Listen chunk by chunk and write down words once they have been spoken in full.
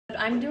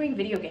I'm doing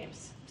video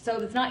games.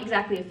 So it's not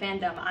exactly a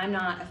fandom. I'm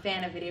not a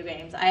fan of video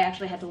games. I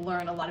actually had to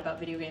learn a lot about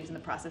video games in the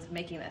process of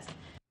making this.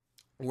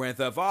 Grand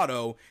Theft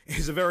Auto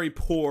is a very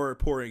poor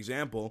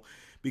example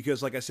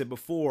because, like I said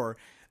before,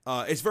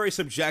 it's very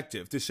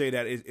subjective to say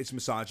that it's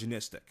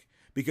misogynistic.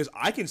 Because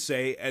I can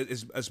say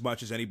as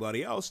much as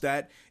anybody else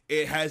that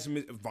it has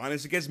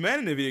violence against men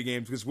in the video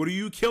games. Because what are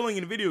you killing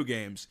in video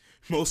games?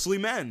 Mostly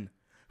men.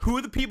 Who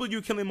are the people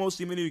you're killing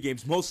mostly in video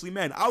games? Mostly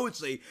men. I would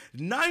say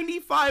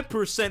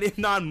 95%, if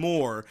not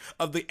more,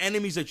 of the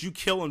enemies that you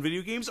kill in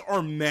video games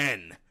are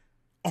men.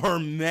 Are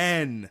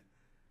men.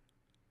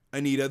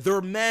 Anita, they're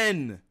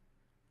men.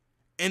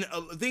 And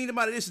the thing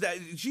about it is that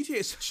GTA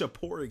is such a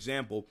poor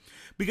example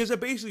because it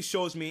basically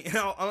shows me, and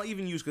I'll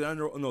even use, because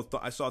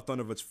I saw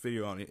Thunderfoot's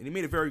video on it, and he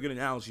made a very good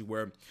analogy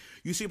where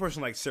you see a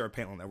person like Sarah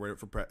Palin that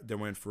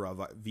went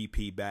for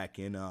VP back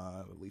in,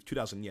 I believe,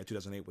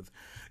 2008 with,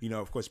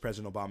 of course,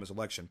 President Obama's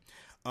election.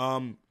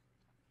 And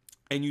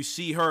you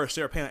see her,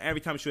 Sarah Palin,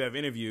 every time she would have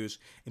interviews,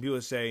 and people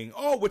are saying,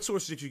 oh, what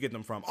sources did you get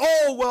them from?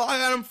 Oh, well, I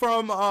got them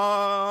from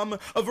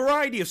a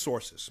variety of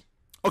sources.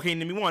 Okay,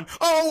 name me one.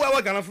 Oh, well,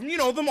 I got them from,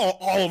 them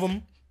all of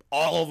them.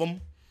 All of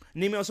them.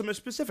 Name me something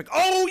specific.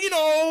 Oh,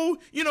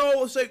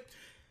 it's like,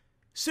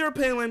 Sarah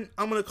Palin,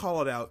 I'm going to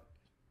call it out.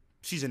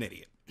 She's an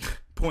idiot.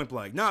 Point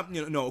blank.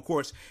 No, of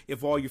course,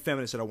 if all your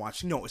feminists that are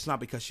watching, no, it's not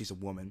because she's a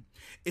woman.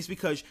 It's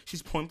because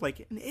she's point blank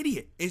an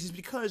idiot. It's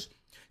because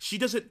she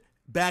doesn't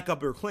back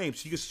up her claims.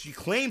 She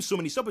claims so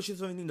many stuff, but she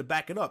doesn't have anything to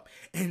back it up.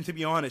 And to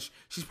be honest,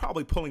 she's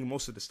probably pulling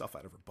most of the stuff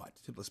out of her butt.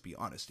 Let's be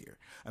honest here.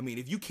 I mean,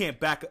 if you can't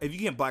back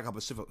up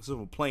a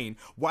civil plane,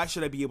 why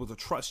should I be able to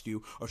trust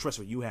you or trust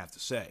what you have to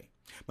say?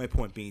 My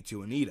point being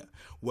to Anita,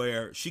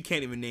 where she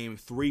can't even name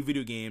 3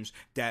 video games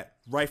that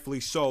rightfully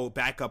so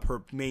back up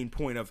her main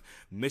point of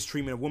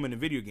mistreatment of women in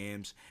video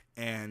games,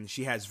 and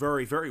she has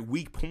very, very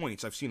weak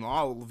points. I've seen a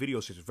lot of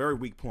videos, she has very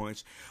weak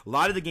points. A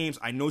lot of the games,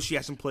 I know she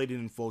hasn't played it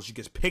in full. She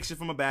just picks it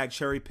from a bag,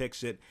 cherry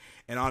picks it,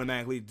 and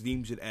automatically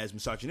deems it as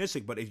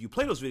misogynistic. But if you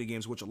play those video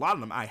games, which a lot of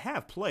them I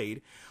have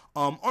played,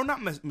 are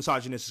not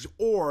misogynistic,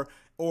 or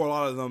a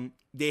lot of them,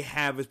 they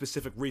have a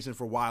specific reason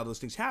for why those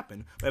things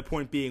happen. My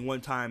point being, one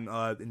time,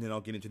 and then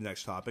I'll get into the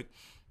next topic,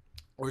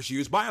 where she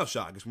used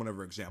BioShock as one of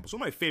her examples.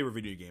 One of my favorite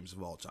video games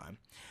of all time.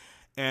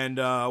 And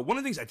one of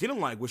the things I didn't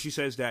like was she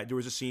says that there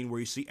was a scene where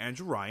you see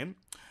Andrew Ryan,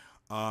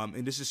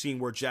 and this is a scene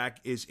where Jack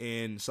is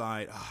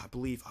inside, I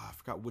believe, I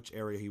forgot which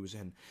area he was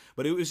in,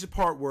 but it was a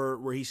part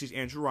where he sees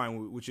Andrew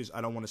Ryan, which is,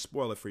 I don't want to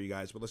spoil it for you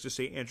guys, but let's just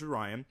say Andrew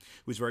Ryan,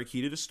 who's very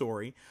key to the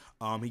story.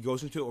 He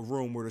goes into a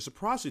room where there's a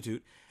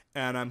prostitute,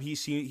 and he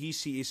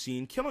is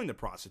seen killing the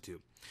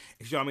prostitute.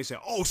 And she always say,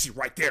 oh, see,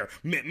 right there,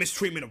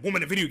 mistreatment of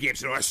women in video games,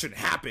 that shouldn't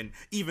happen,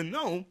 even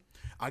though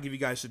I'll give you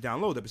guys to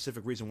download the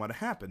specific reason why it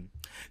happened.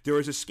 There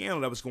was a scandal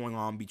that was going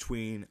on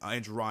between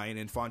Andrew Ryan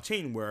and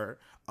Fontaine where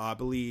I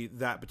believe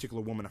that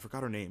particular woman, I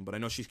forgot her name, but I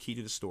know she's key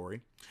to the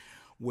story,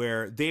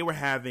 where they were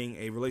having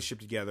a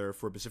relationship together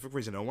for a specific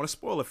reason. I don't want to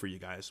spoil it for you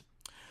guys.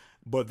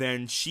 But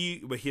then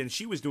she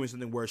was doing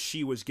something where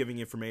she was giving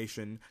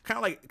information, kind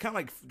of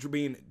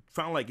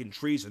like in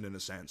treason in a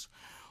sense,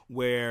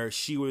 where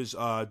she was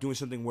doing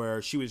something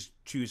where she was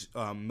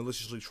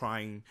maliciously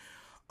trying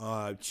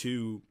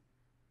to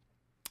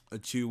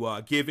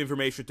give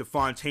information to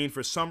Fontaine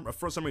for some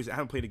reason. I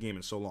haven't played the game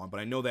in so long, but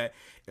I know that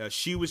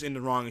she was in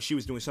the wrong and she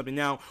was doing something.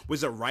 Now,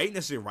 was it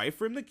necessarily right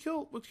for him to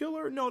kill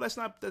her? No, that's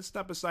not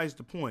besides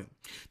the point.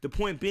 The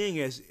point being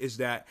is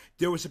that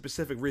there was a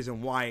specific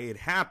reason why it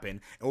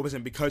happened. It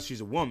wasn't because she's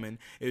a woman.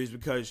 It was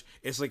because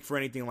it's like for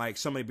anything like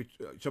somebody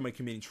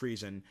committing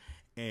treason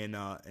in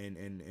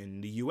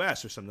the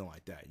U.S. or something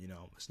like that.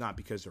 It's not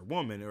because they're a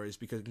woman, or it's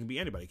because it can be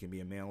anybody. It can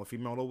be a male or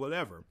female or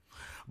whatever.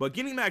 But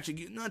getting back to,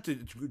 not to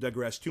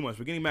digress too much,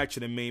 but getting back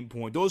to the main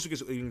point, those are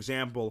just an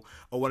example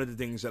of one of the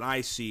things that I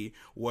see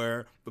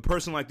where the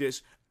person like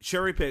this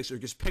cherry picks or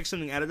just picks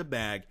something out of the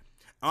bag,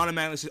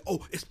 automatically says, oh,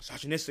 it's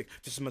misogynistic,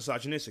 just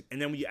misogynistic.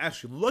 And then when you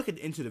actually look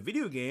into the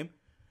video game,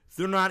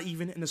 they're not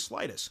even in the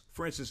slightest.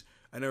 For instance,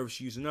 I know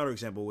she used another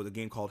example with a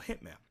game called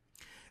Hitman.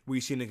 We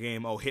see in the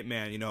game, oh,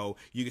 Hitman,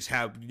 you just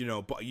have,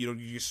 you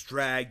just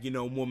drag,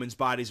 women's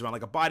bodies around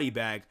like a body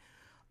bag.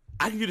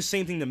 I can do the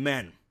same thing to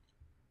men.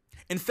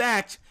 In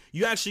fact,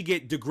 you actually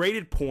get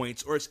degraded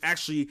points, or it's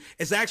actually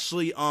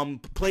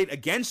played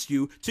against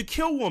you to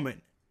kill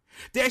women.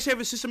 They actually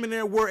have a system in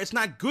there where it's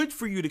not good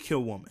for you to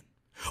kill women.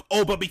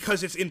 Oh, but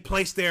because it's in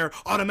place there,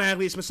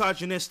 automatically it's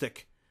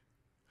misogynistic.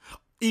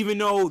 Even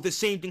though the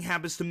same thing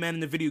happens to men in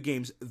the video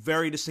games,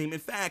 very the same. In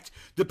fact,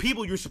 the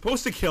people you're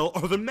supposed to kill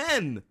are the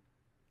men.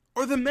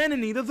 Or the men,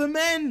 Anita, the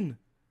men.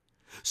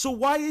 So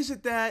why is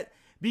it that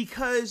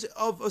because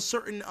of a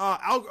certain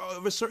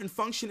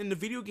function in the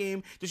video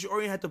game that you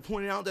already have to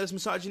point out that it's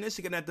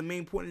misogynistic, and that the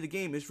main point of the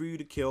game is for you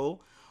to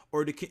kill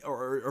or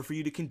for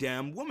you to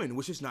condemn women,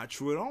 which is not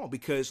true at all.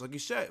 Because like you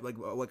said,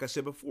 like I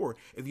said before,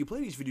 if you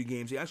play these video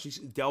games, you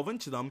actually delve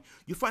into them,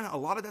 you find out a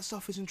lot of that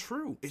stuff isn't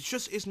true.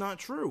 It's not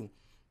true.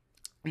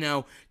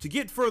 Now, to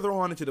get further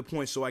on into the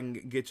point so I can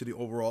get to the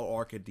overall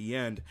arc at the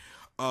end,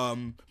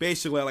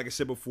 Basically, like I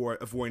said before,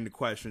 avoiding the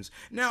questions.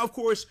 Now, of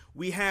course,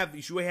 we have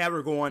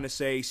her go on to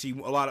say, see,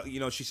 a lot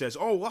of, she says,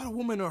 oh, a lot of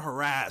women are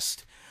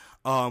harassed,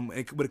 when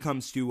it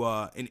comes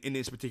to, in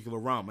this particular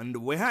realm. And the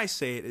way I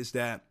say it is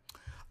that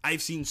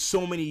I've seen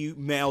so many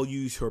male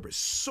YouTubers,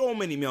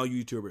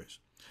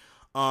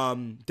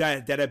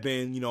 that have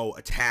been,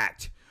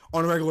 attacked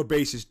on a regular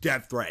basis,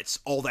 death threats,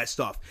 all that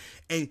stuff.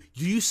 And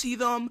do you see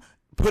them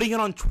putting it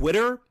on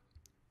Twitter?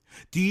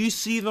 Do you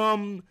see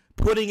them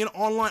putting it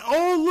online?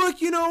 Oh, look,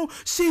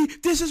 see,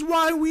 this is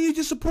why we need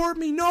to support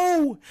me.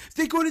 No,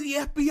 they go to the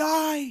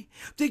FBI.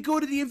 They go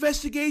to the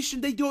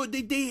investigation. They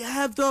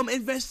have them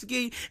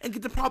investigate and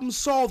get the problem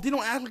solved. They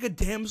don't act like a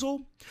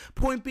damsel.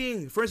 Point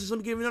being, for instance, let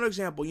me give you another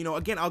example.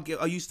 Again,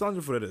 I'll use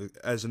Thunderfoot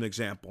as an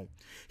example.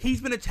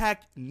 He's been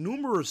attacked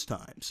numerous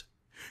times.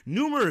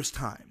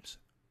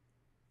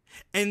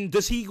 And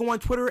does he go on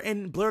Twitter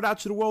and blurt out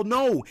to the world?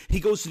 No,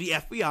 he goes to the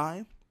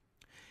FBI.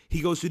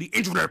 He goes to the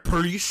internet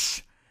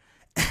police.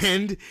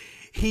 And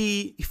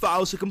he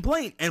files a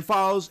complaint and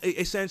files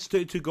a sense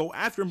to go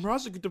after and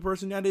prosecute the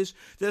person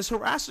that's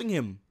harassing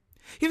him.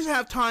 He doesn't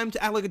have time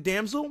to act like a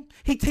damsel.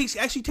 He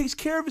actually takes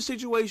care of his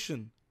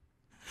situation.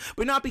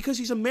 But not because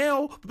he's a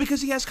male, but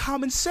because he has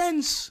common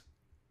sense.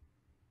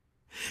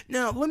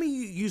 Now, let me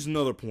use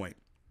another point.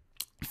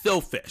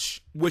 Phil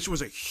Fish, which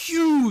was a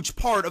huge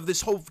part of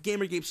this whole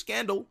Gamergate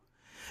scandal,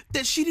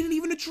 that she didn't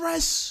even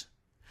address.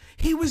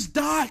 He was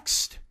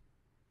doxxed.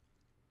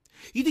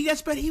 You think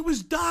that's bad? He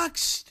was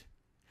doxxed.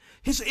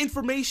 His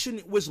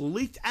information was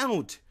leaked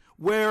out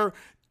where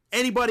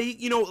anybody,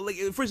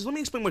 for instance, let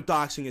me explain what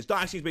doxing is.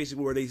 Doxing is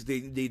basically where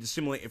they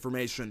disseminate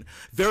information,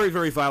 very,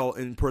 very vital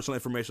and personal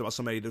information about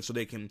somebody so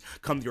they can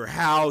come to your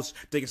house.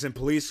 They can send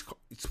police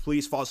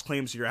false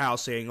claims to your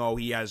house saying, oh,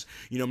 he has,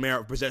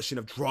 possession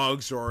of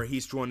drugs, or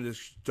he's trying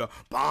to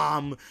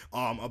bomb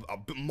a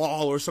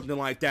mall or something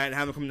like that, and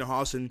have them come to the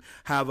house and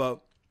have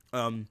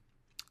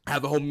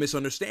a whole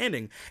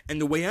misunderstanding. And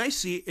the way I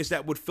see it is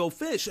that with Phil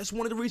Fish, that's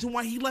one of the reasons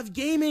why he left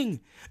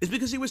gaming, is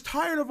because he was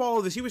tired of all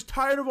of this. He was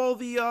tired of all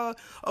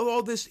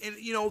this,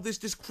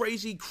 this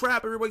crazy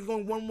crap. Everybody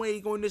going one way,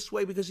 going this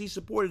way, because he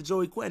supported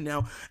Zoe Quinn.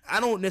 Now, I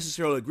don't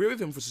necessarily agree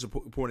with him for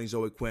supporting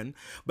Zoe Quinn,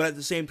 but at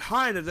the same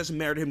time, that doesn't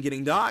merit him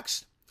getting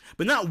doxxed.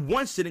 But not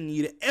once did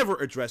he ever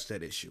address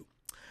that issue.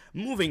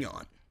 Moving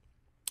on.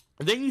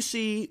 Then you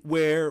see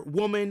where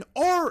women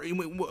are,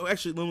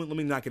 actually, let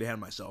me not get ahead of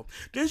myself.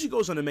 Then she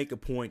goes on to make a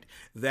point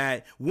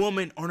that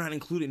women are not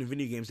included in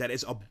video games, that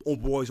it's a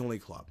boys-only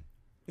club.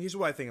 Here's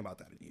what I think about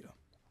that, Anita.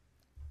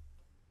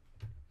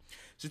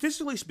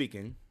 Statistically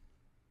speaking,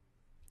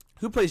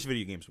 who plays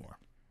video games more,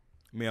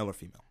 male or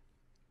female?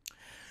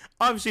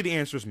 Obviously, the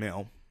answer is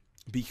male,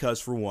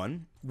 because for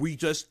one,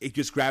 it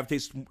just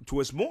gravitates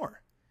to us more.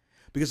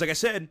 Because like I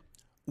said,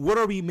 what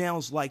are we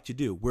males like to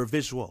do? We're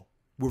visual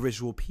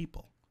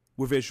people.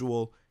 We're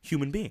visual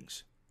human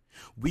beings.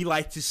 We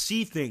like to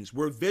see things.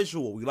 We're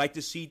visual. We like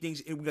to see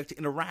things and we like to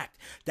interact.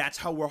 That's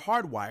how we're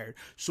hardwired.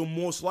 So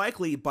most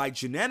likely by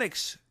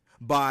genetics,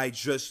 by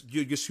just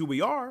who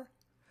we are,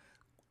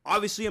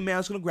 obviously a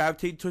man's going to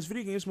gravitate towards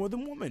video games more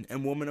than women.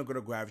 And women are going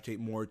to gravitate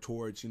more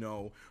towards,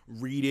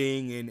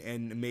 reading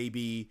and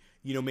maybe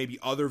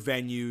other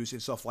venues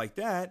and stuff like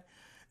that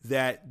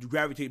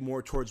gravitate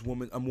more towards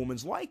a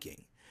woman's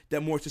liking.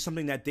 That more to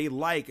something that they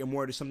like and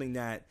more to something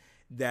that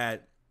they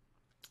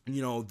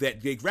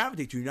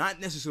gravitate to. Not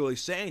necessarily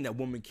saying that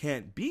women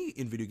can't be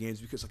in video games,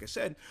 because like I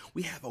said,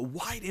 we have a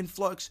wide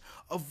influx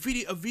of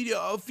female video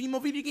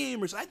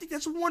gamers. I think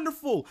that's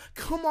wonderful.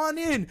 Come on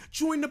in,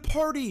 join the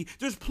party.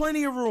 There's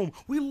plenty of room.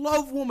 We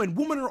love women.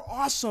 Women are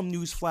awesome,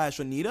 newsflash,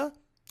 Anita.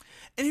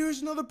 And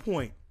here's another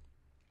point.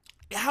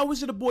 How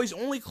is it a boys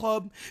only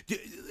club?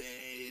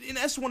 And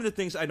that's one of the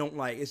things I don't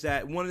like, is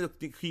that one of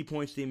the key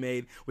points they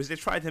made was they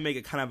tried to make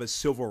it kind of a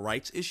civil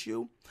rights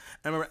issue.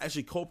 I remember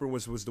actually Culper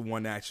was the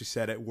one that actually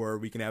said it, where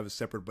we can have a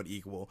separate but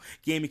equal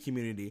gaming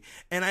community.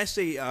 And I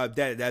say I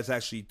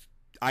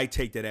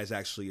take that as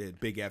actually a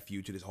big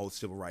FU to this whole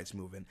civil rights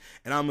movement.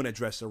 And I'm going to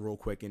address it real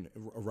quick and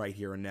right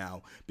here and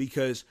now,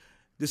 because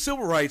the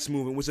civil rights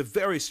movement was a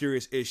very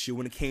serious issue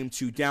when it came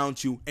down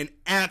to an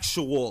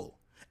actual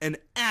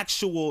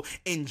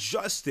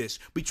injustice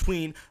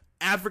between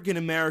African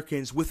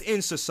Americans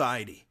within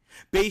society,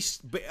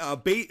 based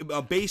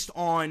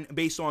on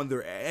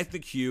their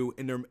ethnic hue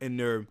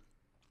and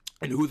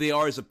who they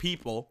are as a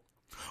people,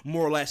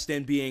 more or less,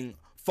 than being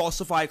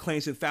falsified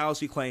claims and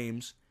fallacy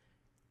claims,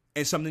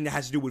 and something that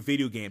has to do with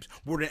video games,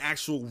 more than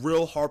actual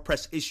real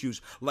hard-pressed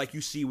issues like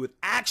you see with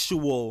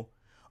actual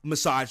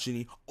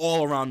misogyny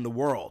all around the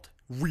world,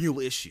 real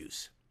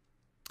issues.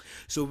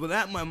 So with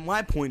that,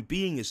 my point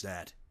being is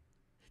that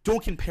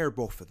don't compare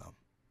both of them.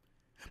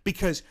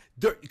 Because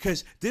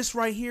this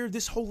right here,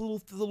 this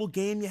whole little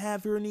game you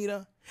have here,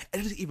 Anita, it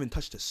doesn't even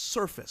touch the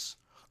surface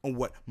on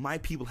what my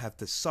people have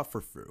to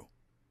suffer through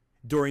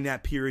during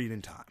that period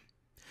in time.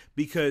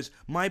 Because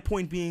my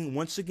point being,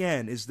 once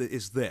again, is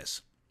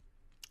this.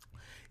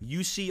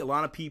 You see a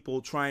lot of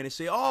people trying to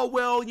say, oh,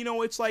 well,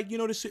 it's like,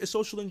 this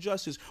social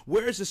injustice.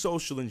 Where is the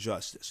social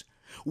injustice?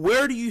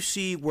 Where do you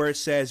see where it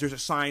says there's a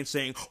sign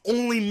saying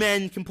only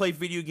men can play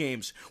video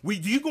games? Do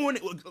you go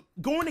into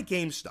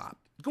GameStop?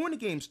 Go into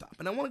GameStop,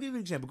 and I want to give you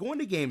an example. Go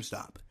into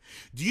GameStop.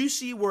 Do you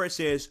see where it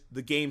says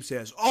the game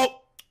says,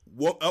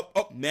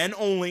 men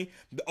only?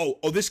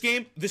 This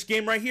game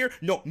right here,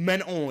 no,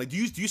 men only. Do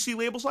you see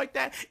labels like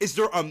that? Is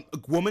there a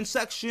woman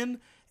section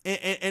in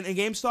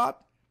GameStop?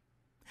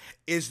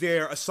 Is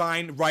there a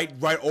sign right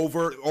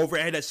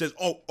overhead that says,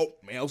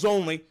 males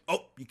only?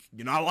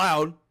 You're not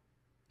allowed.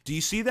 Do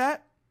you see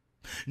that?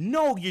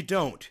 No, you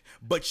don't.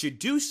 But you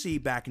do see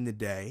back in the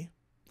day,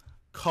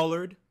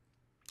 colored,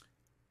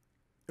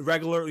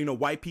 regular,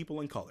 white people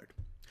and colored.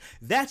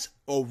 That's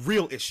a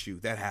real issue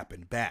that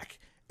happened back.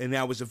 And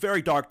that was a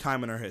very dark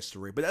time in our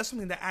history. But that's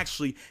something that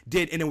actually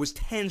did, and it was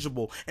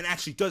tangible, and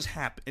actually does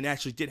happen, and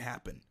actually did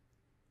happen.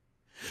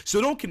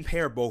 So don't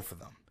compare both of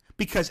them,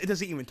 because it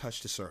doesn't even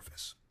touch the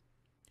surface.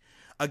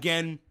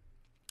 Again,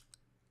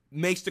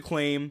 makes the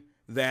claim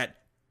that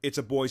it's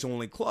a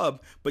boys-only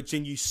club, but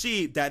then you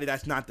see that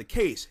that's not the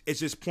case. It's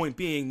just point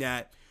being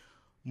that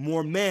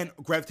more men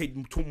gravitate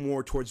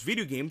more towards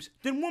video games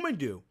than women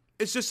do.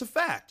 It's just a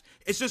fact.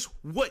 It's just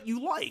what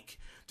you like.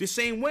 The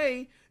same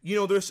way,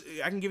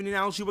 I can give an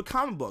analogy with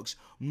comic books.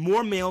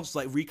 More males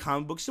read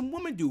comic books than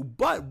women do,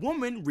 but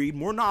women read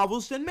more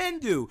novels than men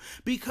do,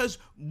 because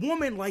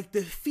women like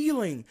the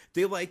feeling.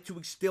 They like to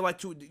to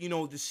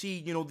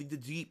see the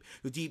deep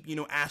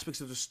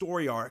aspects of the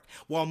story arc,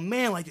 while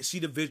men like to see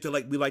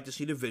we like to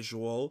see the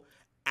visual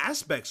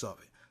aspects of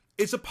it.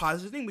 It's a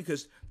positive thing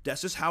because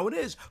that's just how it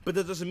is. But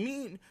that doesn't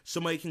mean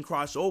somebody can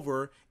cross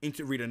over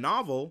into read a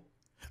novel.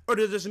 Or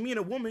that doesn't mean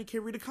a woman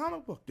can't read a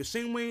comic book. The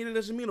same way that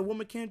doesn't mean a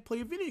woman can't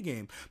play a video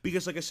game.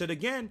 Because like I said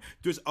again,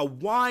 there's a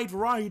wide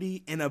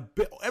variety and a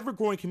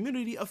ever-growing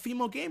community of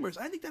female gamers.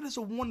 I think that is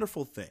a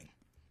wonderful thing.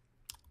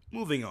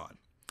 Moving on.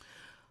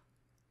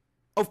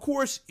 Of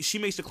course, she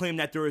makes the claim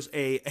that there is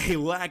a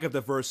lack of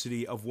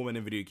diversity of women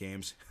in video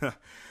games.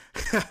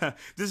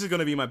 This is going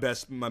to be my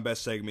best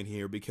segment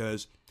here,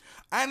 because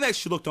I've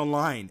actually looked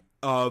online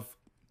of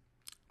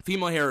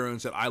female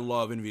heroines that I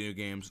love in video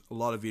games. A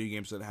lot of video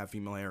games that have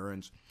female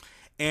heroines.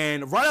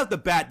 And right off the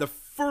bat, the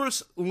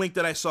first link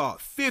that I saw,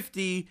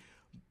 50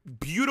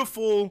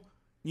 beautiful,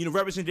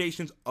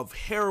 representations of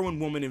heroine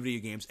women in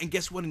video games. And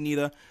guess what,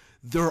 Anita?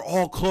 They're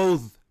all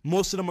clothed.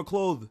 Most of them are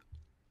clothed.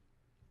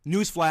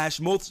 Newsflash,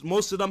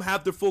 most of them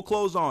have their full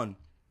clothes on.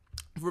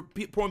 For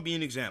point being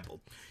an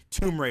example,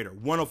 Tomb Raider,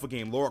 wonderful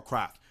game, Lara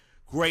Croft,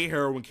 great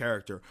heroine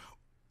character.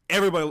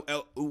 Everybody,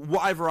 a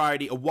wide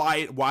variety, a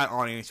wide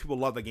audience. People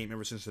love that game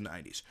ever since the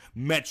 90s.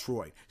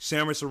 Metroid,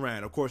 Samus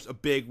Aran, of course, a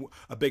big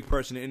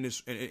person in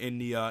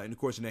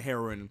the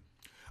heroine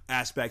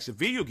aspects of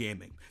video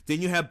gaming.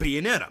 Then you have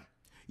Bayonetta.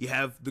 You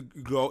have the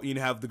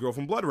girl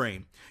from Blood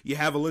Rain. You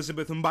have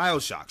Elizabeth from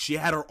BioShock. She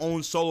had her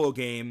own solo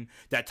game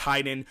that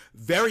tied in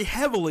very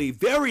heavily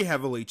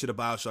to the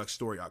BioShock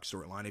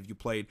storyline. If you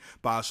played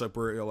BioShock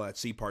Burial at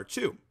Sea Part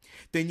 2,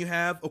 then you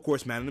have, of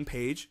course, Madison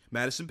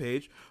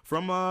Page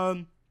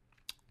from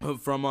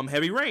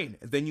Heavy Rain.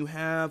 Then you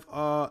have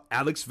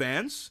Alex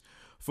Vance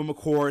from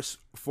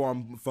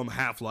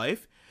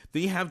Half-Life.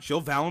 Then you have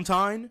Jill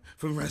Valentine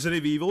from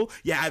Resident Evil.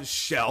 You have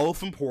Shell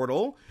from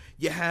Portal.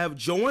 You have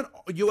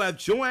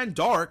Joanne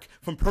Dark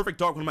from Perfect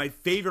Dark, one of my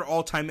favorite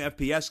all-time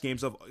FPS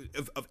games of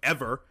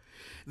ever.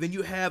 Then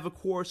you have, of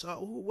course,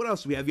 what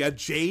else do we have? You have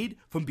Jade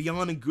from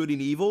Beyond and Good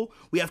and Evil.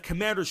 We have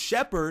Commander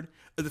Shepard,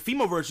 the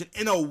female version,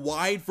 in a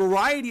wide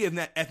variety of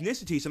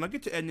ethnicities, and I'll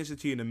get to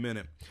ethnicity in a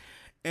minute.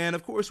 And,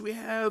 of course, we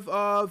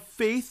have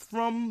Faith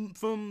from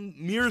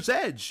Mirror's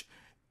Edge.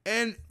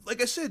 And,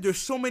 like I said, there's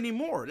so many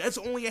more. That's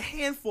only a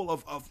handful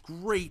of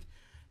great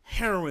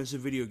heroines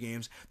in video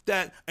games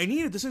that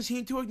Anita doesn't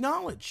seem to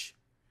acknowledge.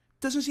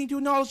 Doesn't seem to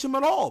acknowledge them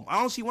at all. I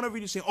don't see one of her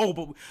videos saying,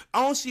 but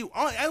I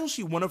don't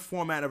see one of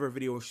format of her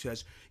video which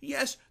says,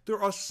 yes,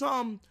 there are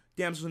some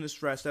damsels in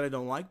distress that I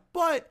don't like,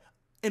 but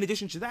in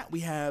addition to that,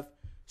 we have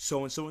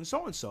so-and-so and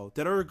so-and-so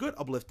that are a good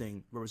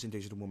uplifting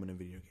representation of women in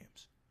video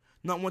games.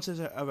 Not once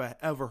have I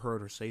ever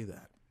heard her say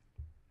that.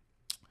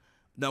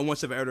 Not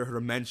once have I ever heard her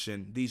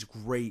mention these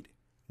great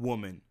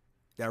women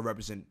that are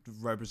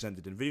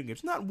represented in video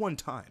games. Not one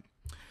time.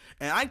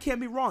 And I can't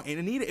be wrong. And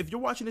Anita, if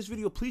you're watching this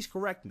video, please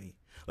correct me.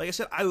 Like I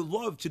said, I would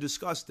love to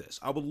discuss this.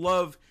 I would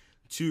love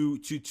to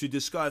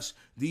discuss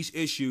these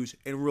issues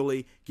and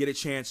really get a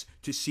chance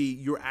to see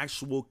your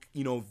actual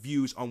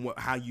views on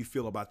how you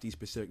feel about these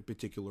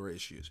particular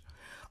issues.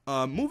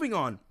 Moving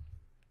on.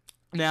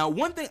 Now,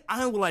 one thing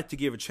I would like to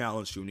give a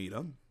challenge to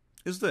Anita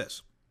is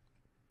this.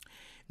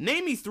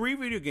 Name me 3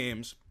 video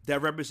games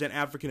that represent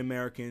African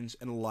Americans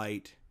in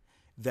light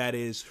that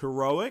is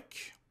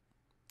heroic,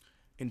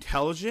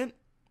 intelligent,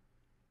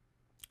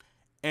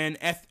 and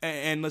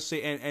let's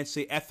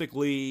say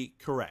ethically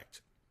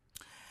correct.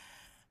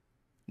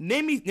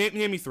 Name me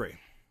 3.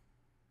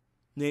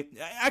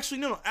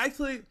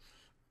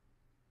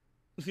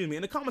 Excuse me.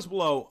 In the comments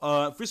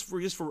below, just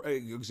for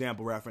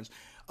example reference,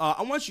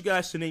 I want you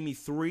guys to name me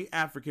 3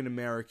 African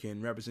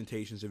American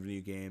representations of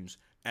video games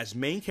as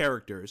main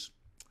characters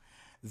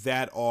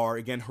that are,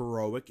 again,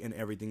 heroic and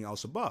everything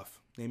else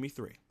above. Name me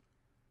 3.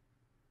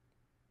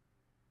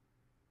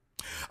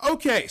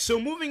 Okay, so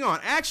moving on.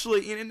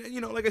 Actually,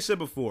 like I said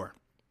before,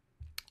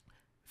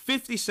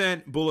 50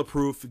 Cent,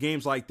 Bulletproof,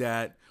 games like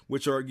that,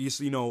 which are,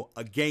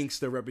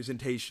 against the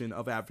representation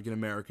of African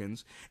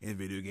Americans in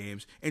video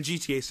games, and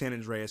GTA San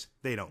Andreas,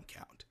 they don't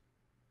count.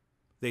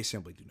 They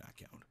simply do not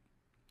count.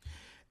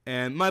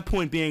 And my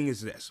point being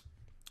is this.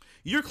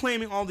 You're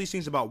claiming all these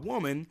things about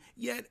women,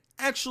 yet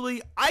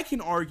actually I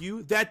can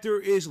argue that there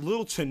is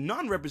little to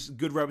none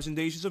good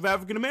representations of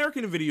African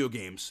American in video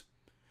games,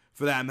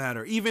 for that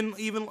matter. Even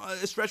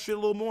stretch it a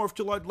little more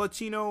to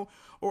Latino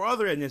or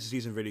other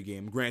ethnicities in video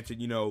game.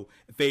 Granted,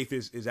 Faith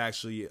is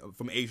actually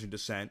from Asian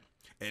descent,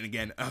 and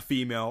again, a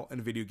female in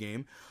a video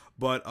game,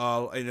 but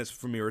and it's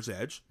from Mirror's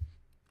Edge.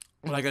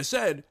 Like I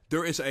said,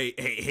 there is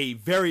a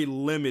very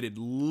limited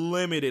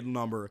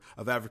number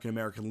of African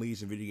American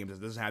leads in video games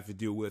that doesn't have to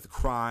do with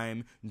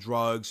crime,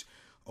 drugs,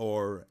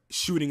 or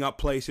shooting up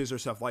places or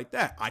stuff like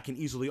that. I can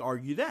easily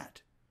argue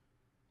that.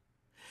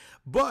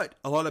 But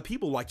a lot of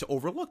people like to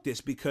overlook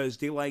this because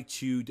they like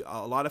to,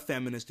 a lot of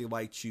feminists, they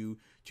like to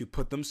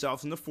put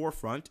themselves in the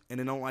forefront, and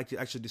they don't like to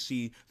actually to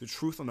see the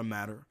truth on the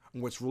matter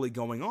and what's really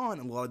going on,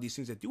 and a lot of these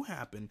things that do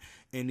happen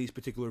in these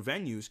particular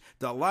venues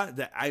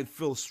that I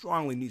feel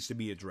strongly needs to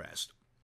be addressed.